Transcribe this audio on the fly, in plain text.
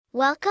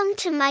Welcome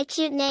to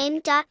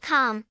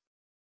mycutename.com.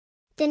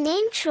 The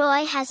name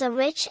Troy has a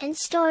rich and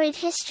storied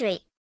history.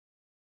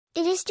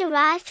 It is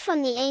derived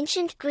from the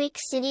ancient Greek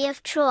city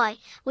of Troy,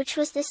 which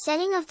was the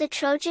setting of the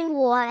Trojan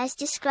War as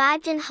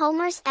described in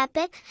Homer's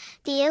epic,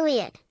 the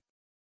Iliad.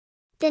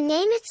 The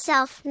name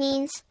itself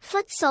means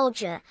foot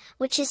soldier,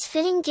 which is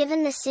fitting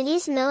given the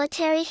city's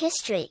military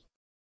history.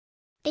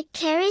 It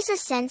carries a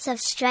sense of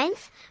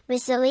strength,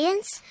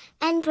 resilience,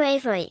 and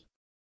bravery.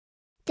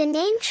 The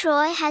name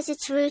Troy has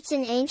its roots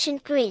in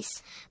ancient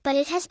Greece, but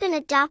it has been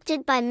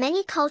adopted by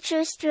many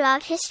cultures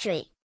throughout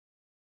history.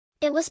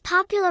 It was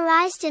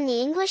popularized in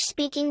the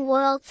English-speaking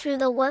world through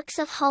the works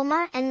of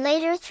Homer and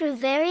later through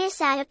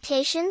various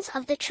adaptations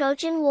of the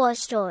Trojan War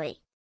story.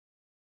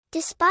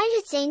 Despite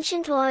its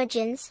ancient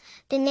origins,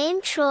 the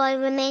name Troy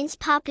remains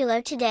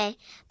popular today,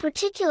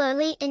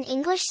 particularly in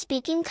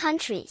English-speaking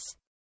countries.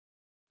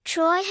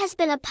 Troy has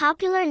been a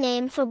popular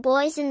name for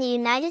boys in the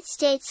United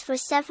States for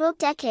several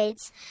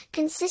decades,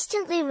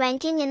 consistently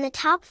ranking in the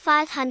top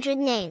 500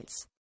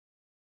 names.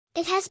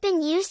 It has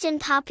been used in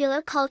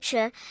popular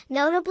culture,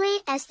 notably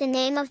as the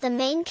name of the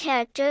main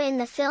character in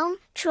the film,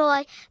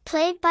 Troy,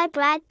 played by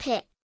Brad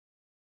Pitt.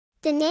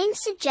 The name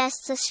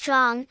suggests a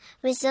strong,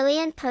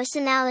 resilient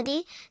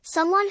personality,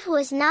 someone who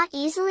is not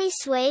easily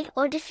swayed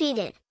or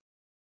defeated.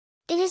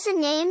 It is a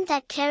name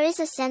that carries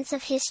a sense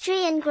of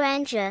history and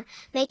grandeur,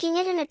 making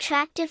it an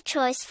attractive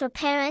choice for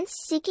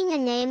parents seeking a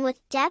name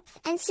with depth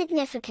and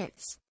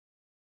significance.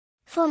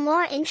 For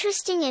more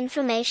interesting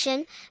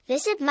information,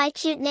 visit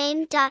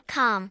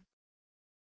mycutename.com.